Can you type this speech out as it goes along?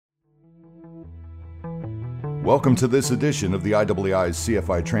Welcome to this edition of the IWI's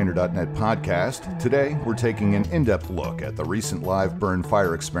CFITrainer.net podcast. Today, we're taking an in-depth look at the recent live burn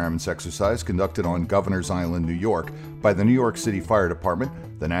fire experiments exercise conducted on Governor's Island, New York by the New York City Fire Department,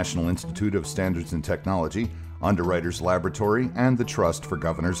 the National Institute of Standards and Technology, Underwriters Laboratory, and the Trust for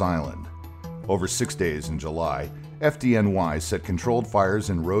Governor's Island. Over 6 days in July, FDNY set controlled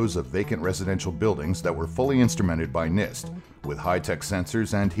fires in rows of vacant residential buildings that were fully instrumented by NIST, with high-tech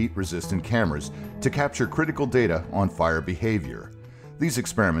sensors and heat-resistant cameras to capture critical data on fire behavior. These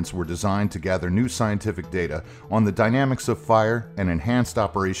experiments were designed to gather new scientific data on the dynamics of fire and enhanced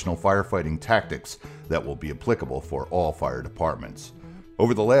operational firefighting tactics that will be applicable for all fire departments.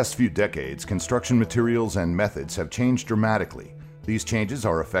 Over the last few decades, construction materials and methods have changed dramatically. These changes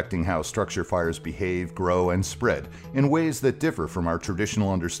are affecting how structure fires behave, grow, and spread in ways that differ from our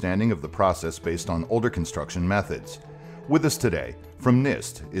traditional understanding of the process based on older construction methods. With us today, from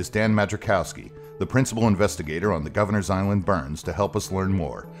NIST, is Dan Majrzykowski, the principal investigator on the Governor's Island burns, to help us learn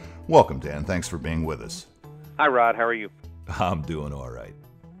more. Welcome, Dan. Thanks for being with us. Hi, Rod. How are you? I'm doing all right.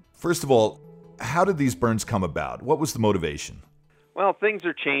 First of all, how did these burns come about? What was the motivation? Well, things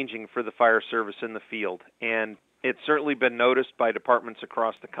are changing for the fire service in the field, and it's certainly been noticed by departments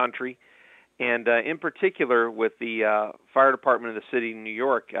across the country, and in particular with the Fire Department of the City of New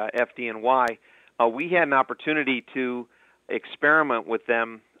York, FDNY. We had an opportunity to experiment with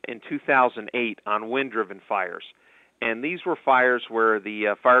them in 2008 on wind-driven fires, and these were fires where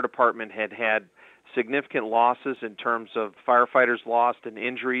the fire department had had significant losses in terms of firefighters lost and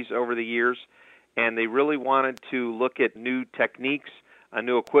injuries over the years, and they really wanted to look at new techniques,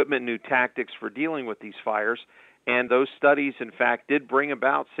 new equipment, new tactics for dealing with these fires. And those studies, in fact, did bring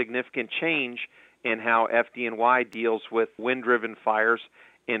about significant change in how FDNY deals with wind-driven fires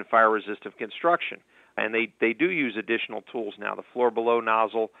in fire-resistant construction. And they do use additional tools now, the floor-below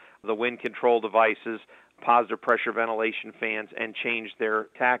nozzle, the wind control devices, positive pressure ventilation fans, and change their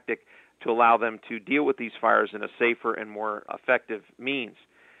tactic to allow them to deal with these fires in a safer and more effective means.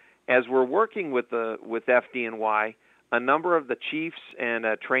 As we're working with FDNY, a number of the chiefs and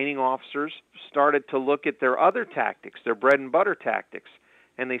training officers started to look at their other tactics, their bread-and-butter tactics,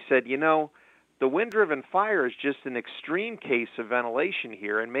 and they said, you know, the wind-driven fire is just an extreme case of ventilation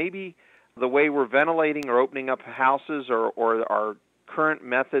here, and maybe the way we're ventilating or opening up houses or our current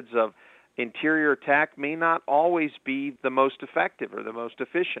methods of interior attack may not always be the most effective or the most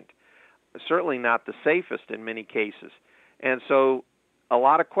efficient, certainly not the safest in many cases. And so a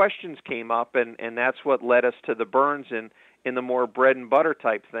lot of questions came up, and that's what led us to the burns in the more bread-and-butter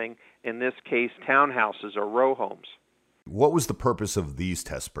type thing, in this case, townhouses or row homes. What was the purpose of these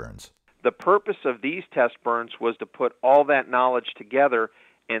test burns? The purpose of these test burns was to put all that knowledge together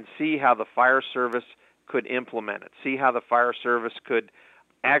and see how the fire service could implement it, see how the fire service could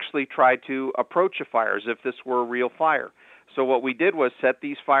actually try to approach a fire as if this were a real fire. So what we did was set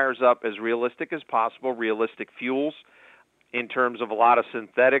these fires up as realistic as possible, realistic fuels, in terms of a lot of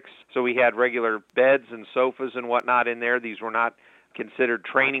synthetics. So we had regular beds and sofas and whatnot in there. These were not considered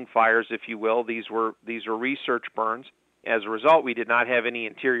training fires, if you will. These were research burns. As a result, we did not have any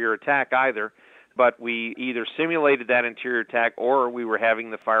interior attack either, but we either simulated that interior attack or we were having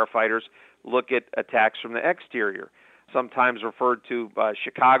the firefighters look at attacks from the exterior. Sometimes referred to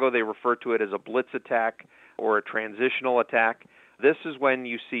Chicago, they refer to it as a blitz attack or a transitional attack. This is when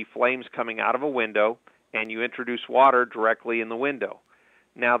you see flames coming out of a window and you introduce water directly in the window.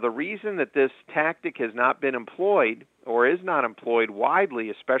 Now, the reason that this tactic has not been employed or is not employed widely,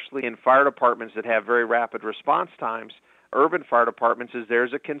 especially in fire departments that have very rapid response times, urban fire departments, is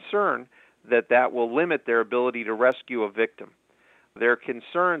there's a concern that will limit their ability to rescue a victim. They're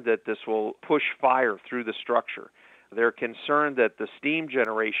concerned that this will push fire through the structure. They're concerned that the steam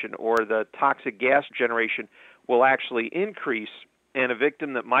generation or the toxic gas generation will actually increase, and a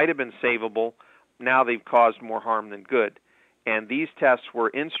victim that might have been savable, now they've caused more harm than good. And these tests were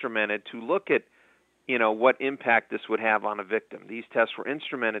instrumented to look at, what impact this would have on a victim. These tests were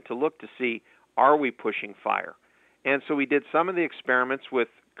instrumented to look to see, are we pushing fire? And so we did some of the experiments with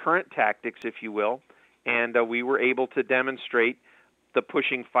current tactics, if you will, and we were able to demonstrate the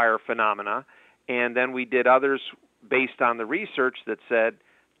pushing fire phenomena. And then we did others based on the research that said,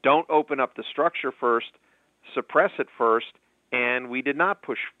 don't open up the structure first, suppress it first, and we did not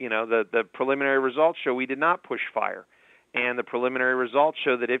push, the preliminary results show we did not push fire. And the preliminary results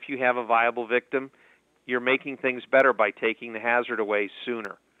show that if you have a viable victim, you're making things better by taking the hazard away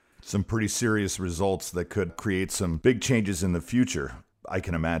sooner. Some pretty serious results that could create some big changes in the future, I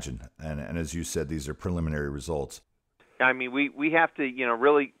can imagine. And as you said, these are preliminary results. I mean, we have to,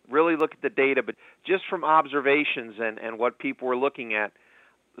 really look at the data, but just from observations and what people were looking at,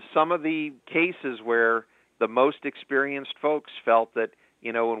 some of the cases where the most experienced folks felt that,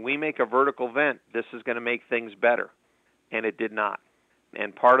 when we make a vertical vent, this is going to make things better. And it did not.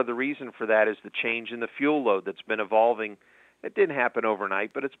 And part of the reason for that is the change in the fuel load that's been evolving. It didn't happen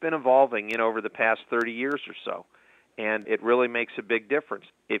overnight, but it's been evolving, over the past 30 years or so. And it really makes a big difference.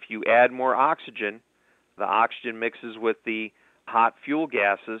 If you add more oxygen, the oxygen mixes with the hot fuel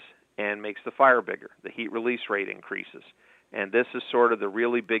gases and makes the fire bigger. The heat release rate increases. And this is sort of the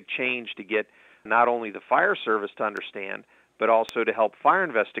really big change to get not only the fire service to understand, but also to help fire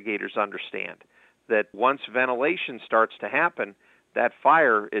investigators understand that once ventilation starts to happen, that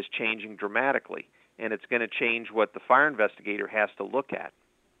fire is changing dramatically, and it's going to change what the fire investigator has to look at.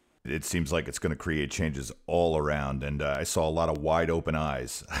 It seems like it's going to create changes all around, and I saw a lot of wide open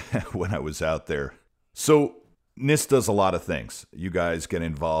eyes when I was out there. So NIST does a lot of things. You guys get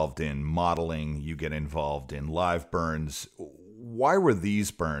involved in modeling, you get involved in live burns. Why were these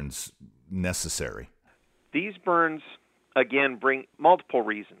burns necessary? These burns, again, bring multiple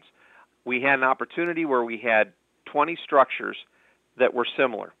reasons. We had an opportunity where we had 20 structures that were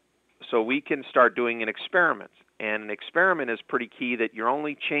similar. So we can start doing an experiment. And an experiment is pretty key that you're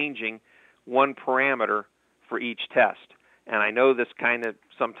only changing one parameter for each test. And I know this kind of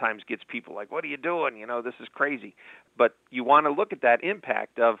sometimes gets people like, what are you doing? This is crazy. But you want to look at that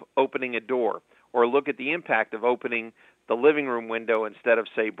impact of opening a door, or look at the impact of opening the living room window instead of,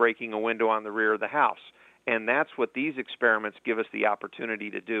 say, breaking a window on the rear of the house. And that's what these experiments give us the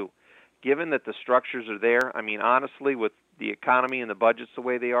opportunity to do. Given that the structures are there, honestly, with the economy and the budgets the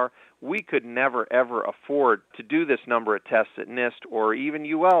way they are, we could never, ever afford to do this number of tests at NIST or even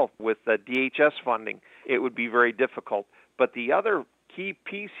UL with the DHS funding. It would be very difficult. But the other key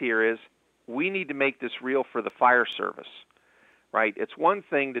piece here is we need to make this real for the fire service, right? It's one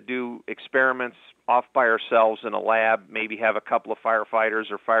thing to do experiments off by ourselves in a lab, maybe have a couple of firefighters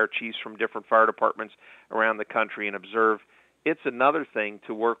or fire chiefs from different fire departments around the country and observe. It's another thing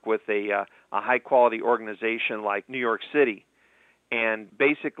to work with a high-quality organization like New York City, and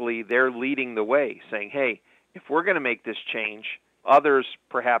basically they're leading the way, saying, hey, if we're going to make this change, others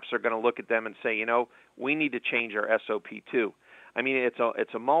perhaps are going to look at them and say, we need to change our SOP too.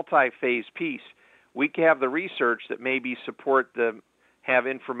 It's a multi-phase piece. We can have the research that maybe have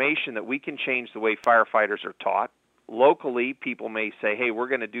information that we can change the way firefighters are taught. Locally, people may say, hey, we're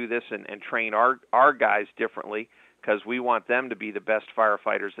going to do this and train our guys differently, because we want them to be the best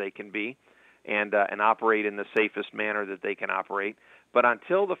firefighters they can be and operate in the safest manner that they can operate. But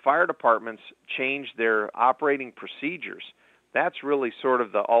until the fire departments change their operating procedures, that's really sort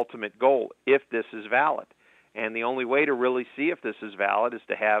of the ultimate goal, if this is valid. And the only way to really see if this is valid is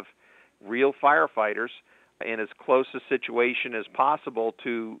to have real firefighters in as close a situation as possible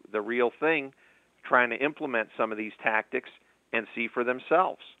to the real thing, trying to implement some of these tactics and see for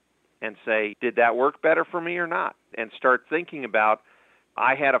themselves and say, did that work better for me or not? And start thinking about,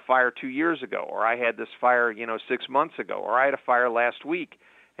 I had a fire 2 years ago, or I had this fire, 6 months ago, or I had a fire last week.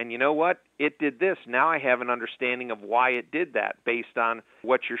 And you know what? It did this. Now I have an understanding of why it did that based on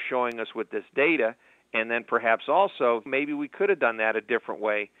what you're showing us with this data. And then perhaps also, maybe we could have done that a different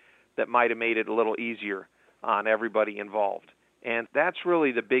way that might have made it a little easier on everybody involved. And that's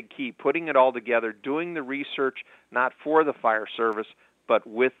really the big key, putting it all together, doing the research, not for the fire service, but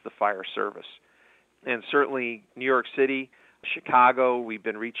with the fire service. And certainly New York City, Chicago, we've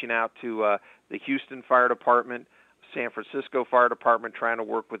been reaching out to the Houston Fire Department, San Francisco Fire Department, trying to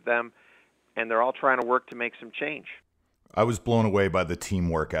work with them, and they're all trying to work to make some change. I was blown away by the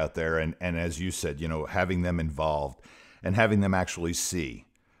teamwork out there, and as you said, having them involved and having them actually see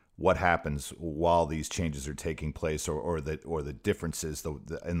what happens while these changes are taking place, or the differences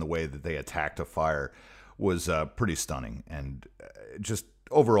in the way that they attacked a fire was pretty stunning, and just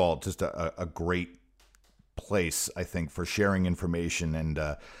overall just a great place, I think, for sharing information, and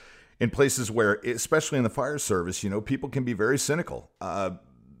in places where, especially in the fire service, people can be very cynical.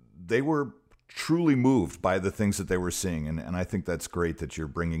 They were truly moved by the things that they were seeing, and I think that's great that you're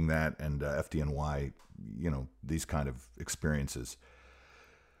bringing that, and FDNY, these kind of experiences.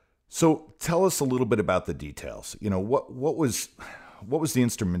 So tell us a little bit about the details. What was the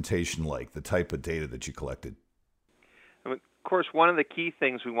instrumentation like, the type of data that you collected? Of course, one of the key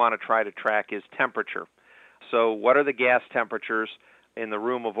things we want to try to track is temperature. So what are the gas temperatures in the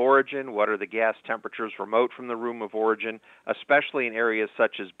room of origin? What are the gas temperatures remote from the room of origin, especially in areas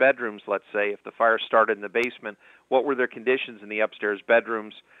such as bedrooms, let's say, if the fire started in the basement, what were their conditions in the upstairs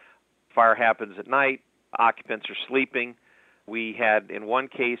bedrooms? Fire happens at night, occupants are sleeping. We had, in one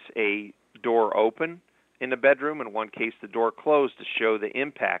case, a door open in the bedroom, in one case, the door closed to show the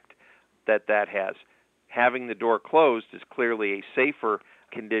impact that has. Having the door closed is clearly a safer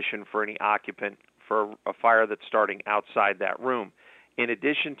condition for any occupant for a fire that's starting outside that room. In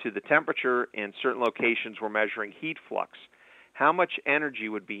addition to the temperature, in certain locations we're measuring heat flux. How much energy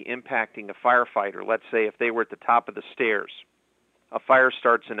would be impacting a firefighter? Let's say if they were at the top of the stairs. A fire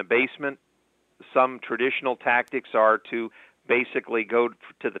starts in a basement. Some traditional tactics are to basically go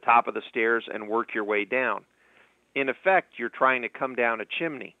to the top of the stairs and work your way down. In effect, you're trying to come down a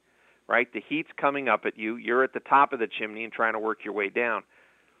chimney, right? The heat's coming up at you. You're at the top of the chimney and trying to work your way down.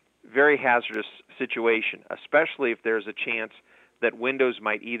 Very hazardous situation, especially if there's a chance that windows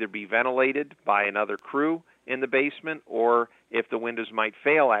might either be ventilated by another crew in the basement, or if the windows might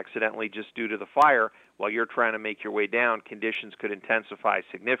fail accidentally just due to the fire while you're trying to make your way down, conditions could intensify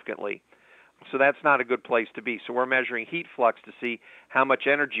significantly. So that's not a good place to be. So we're measuring heat flux to see how much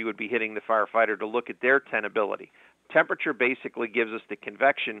energy would be hitting the firefighter to look at their tenability. Temperature basically gives us the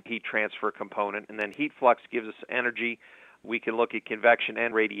convection heat transfer component, and then heat flux gives us energy. We can look at convection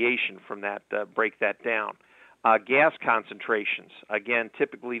and radiation from that, break that down. Gas concentrations. Again,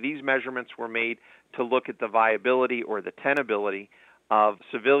 typically these measurements were made to look at the viability or the tenability of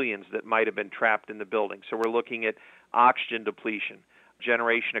civilians that might have been trapped in the building. So we're looking at oxygen depletion,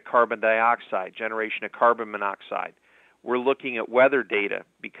 generation of carbon dioxide, generation of carbon monoxide. We're looking at weather data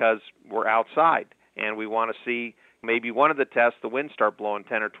because we're outside and we want to see maybe one of the tests, the wind start blowing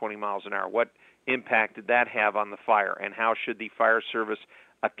 10 or 20 miles an hour. What impact did that have on the fire, and how should the fire service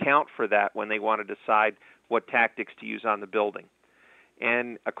account for that when they want to decide what tactics to use on the building?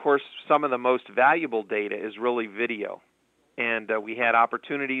 And, of course, some of the most valuable data is really video. And we had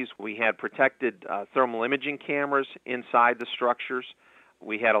opportunities. We had protected thermal imaging cameras inside the structures.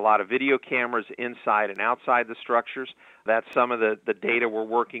 We had a lot of video cameras inside and outside the structures. That's some of the data we're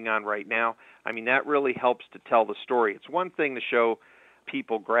working on right now. I mean, that really helps to tell the story. It's one thing to show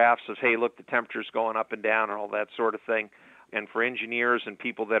people graphs of, hey, look, the temperature's going up and down and all that sort of thing. And for engineers and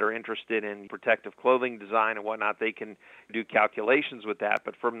people that are interested in protective clothing design and whatnot, they can do calculations with that.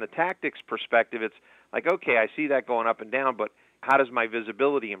 But from the tactics perspective, it's like, okay, I see that going up and down, but how does my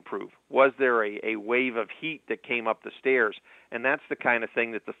visibility improve? Was there a wave of heat that came up the stairs? And that's the kind of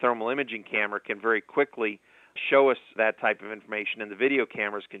thing that the thermal imaging camera can very quickly show us, that type of information, and the video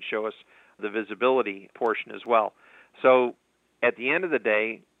cameras can show us the visibility portion as well. So at the end of the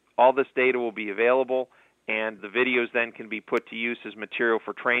day, all this data will be available, and the videos then can be put to use as material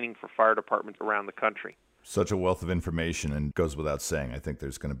for training for fire departments around the country. Such a wealth of information, and goes without saying, I think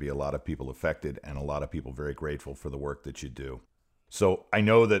there's going to be a lot of people affected and a lot of people very grateful for the work that you do. So I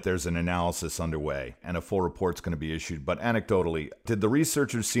know that there's an analysis underway and a full report's going to be issued, but anecdotally, did the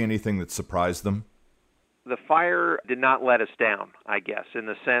researchers see anything that surprised them? The fire did not let us down, I guess, in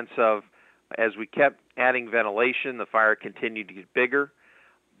the sense of as we kept adding ventilation, the fire continued to get bigger.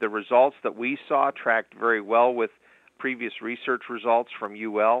 The results that we saw tracked very well with previous research results from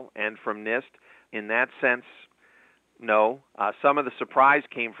UL and from NIST. In that sense, no. Some of the surprise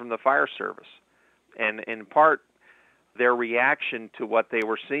came from the fire service, and in part their reaction to what they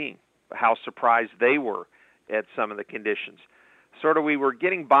were seeing, how surprised they were at some of the conditions. Sort of we were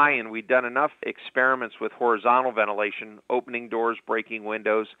getting buy-in. We'd done enough experiments with horizontal ventilation, opening doors, breaking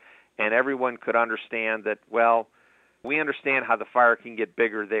windows, and everyone could understand that, well, we understand how the fire can get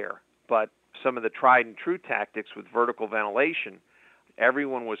bigger there, but some of the tried and true tactics with vertical ventilation,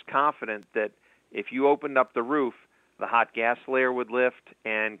 everyone was confident that if you opened up the roof, the hot gas layer would lift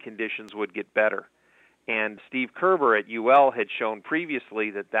and conditions would get better. And Steve Kerber at UL had shown previously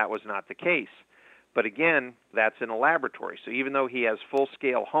that that was not the case. But again, that's in a laboratory. So even though he has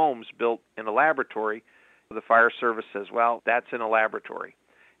full-scale homes built in a laboratory, the fire service says, well, that's in a laboratory.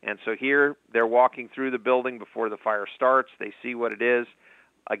 And so here they're walking through the building before the fire starts. They see what it is.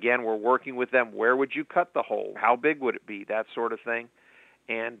 Again, we're working with them. Where would you cut the hole? How big would it be? That sort of thing.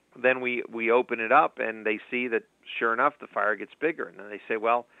 And then we open it up, and they see that, sure enough, the fire gets bigger. And then they say,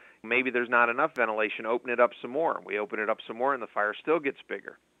 well, maybe there's not enough ventilation. Open it up some more. And we open it up some more, and the fire still gets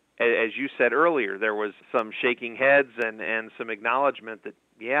bigger. As you said earlier, there was some shaking heads and some acknowledgement that,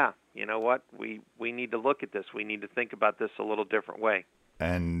 yeah, you know what, we need to look at this. We need to think about this a little different way.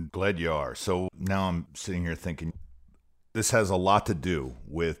 And glad you are. So now I'm sitting here thinking, this has a lot to do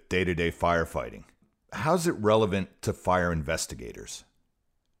with day-to-day firefighting. How's it relevant to fire investigators?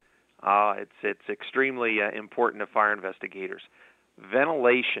 It's extremely important to fire investigators.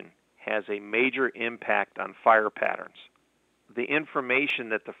 Ventilation has a major impact on fire patterns. The information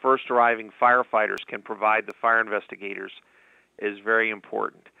that the first arriving firefighters can provide the fire investigators is very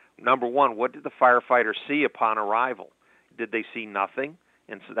important. Number one, what did the firefighters see upon arrival? Did they see nothing?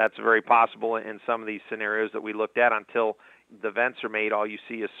 And so that's very possible in some of these scenarios that we looked at. Until the vents are made, all you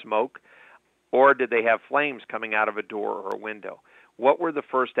see is smoke. Or did they have flames coming out of a door or a window? what were the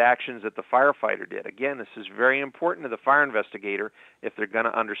first actions that the firefighter did? Again, this is very important to the fire investigator if they're going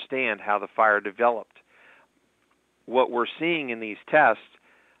to understand how the fire developed. What we're seeing in these tests,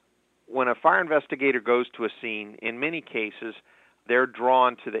 when a fire investigator goes to a scene, in many cases, they're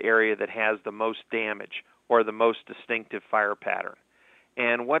drawn to the area that has the most damage or the most distinctive fire pattern.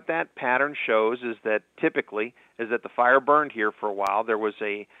 And what that pattern shows is that typically is that the fire burned here for a while. There was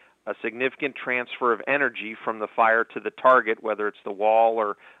a significant transfer of energy from the fire to the target, whether it's the wall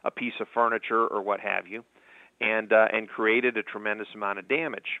or a piece of furniture or what have you, and created a tremendous amount of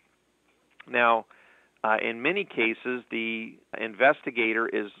damage. Now, in many cases, the investigator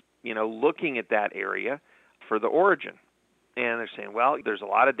is, looking at that area for the origin. And they're saying, well, there's a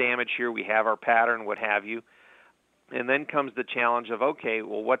lot of damage here. We have our pattern, what have you. And then comes the challenge of, okay,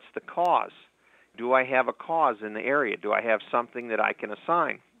 well, what's the cause? Do I have a cause in the area? Do I have something that I can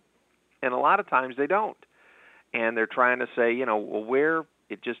assign? And a lot of times they don't. And they're trying to say, well, where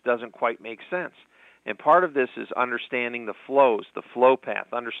it just doesn't quite make sense. And part of this is understanding the flows, the flow path,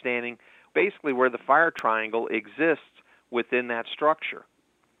 understanding basically where the fire triangle exists within that structure.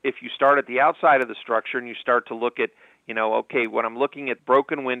 If you start at the outside of the structure and you start to look at, okay, when I'm looking at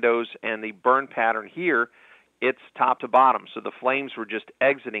broken windows and the burn pattern here, it's top to bottom. So the flames were just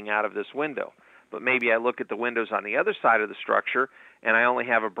exiting out of this window. But maybe I look at the windows on the other side of the structure and I only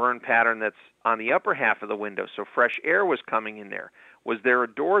have a burn pattern that's on the upper half of the window. So fresh air was coming in there. Was there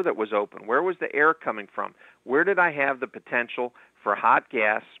a door that was open? Where was the air coming from? Where did I have the potential for hot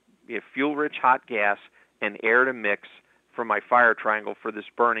gas, fuel-rich hot gas, and air to mix for my fire triangle for this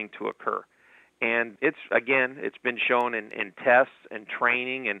burning to occur? And it's been shown in tests and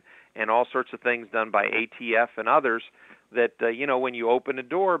training and all sorts of things done by ATF and others that, when you open a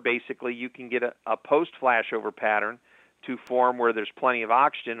door, basically you can get a post-flashover pattern to form where there's plenty of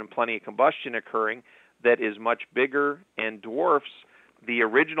oxygen and plenty of combustion occurring that is much bigger and dwarfs the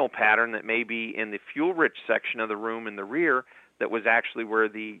original pattern that may be in the fuel-rich section of the room in the rear that was actually where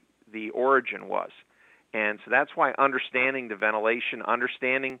the origin was. And so that's why understanding the ventilation,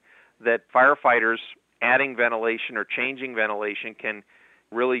 understanding that firefighters adding ventilation or changing ventilation can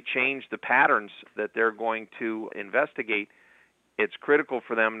really change the patterns that they're going to investigate. It's critical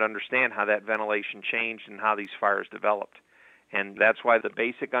for them to understand how that ventilation changed and how these fires developed. And that's why the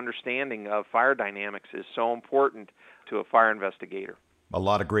basic understanding of fire dynamics is so important to a fire investigator. A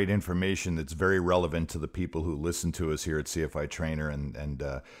lot of great information that's very relevant to the people who listen to us here at CFI Trainer and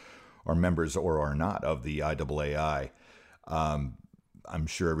are members or are not of the IAAI. I'm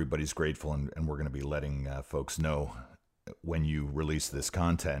sure everybody's grateful, and we're going to be letting folks know when you release this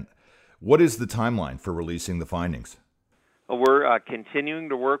content. What is the timeline for releasing the findings? We're continuing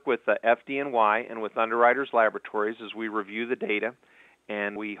to work with FDNY and with Underwriters Laboratories as we review the data,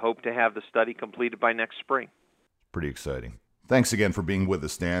 and we hope to have the study completed by next spring. Pretty exciting. Thanks again for being with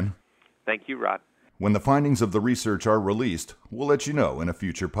us, Dan. Thank you, Rod. When the findings of the research are released, we'll let you know in a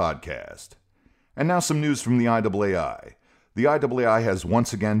future podcast. And now some news from the IAAI. The IAAI has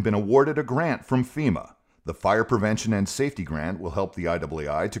once again been awarded a grant from FEMA. The Fire Prevention and Safety Grant will help the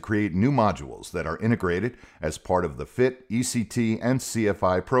IAAI to create new modules that are integrated as part of the FIT, ECT, and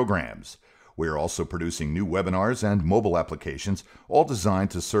CFI programs. We are also producing new webinars and mobile applications, all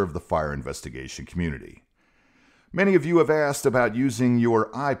designed to serve the fire investigation community. Many of you have asked about using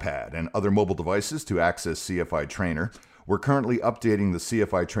your iPad and other mobile devices to access CFI Trainer. We're currently updating the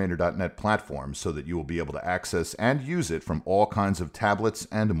CFITrainer.net platform so that you will be able to access and use it from all kinds of tablets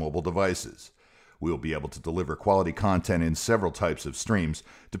and mobile devices. We will be able to deliver quality content in several types of streams,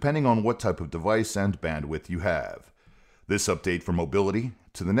 depending on what type of device and bandwidth you have. This update for mobility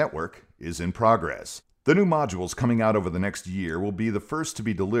to the network is in progress. The new modules coming out over the next year will be the first to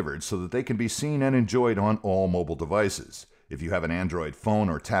be delivered so that they can be seen and enjoyed on all mobile devices. If you have an Android phone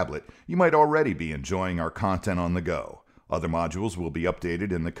or tablet, you might already be enjoying our content on the go. Other modules will be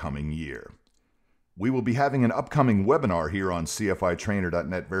updated in the coming year. We will be having an upcoming webinar here on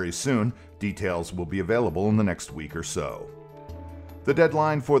CFITrainer.net very soon. Details will be available in the next week or so. The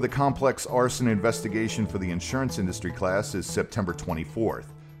deadline for the complex arson investigation for the insurance industry class is September 24th.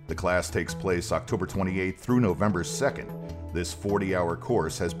 The class takes place October 28th through November 2nd. This 40-hour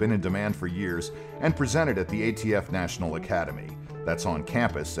course has been in demand for years and presented at the ATF National Academy. That's on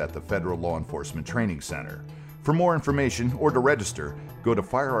campus at the Federal Law Enforcement Training Center. For more information or to register, go to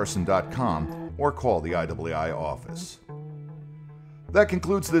firearson.com or call the IAAI office. That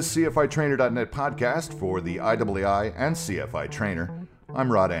concludes this CFITrainer.net podcast for the IAAI and CFI Trainer. I'm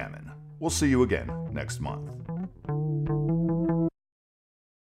Rod Ammon. We'll see you again next month.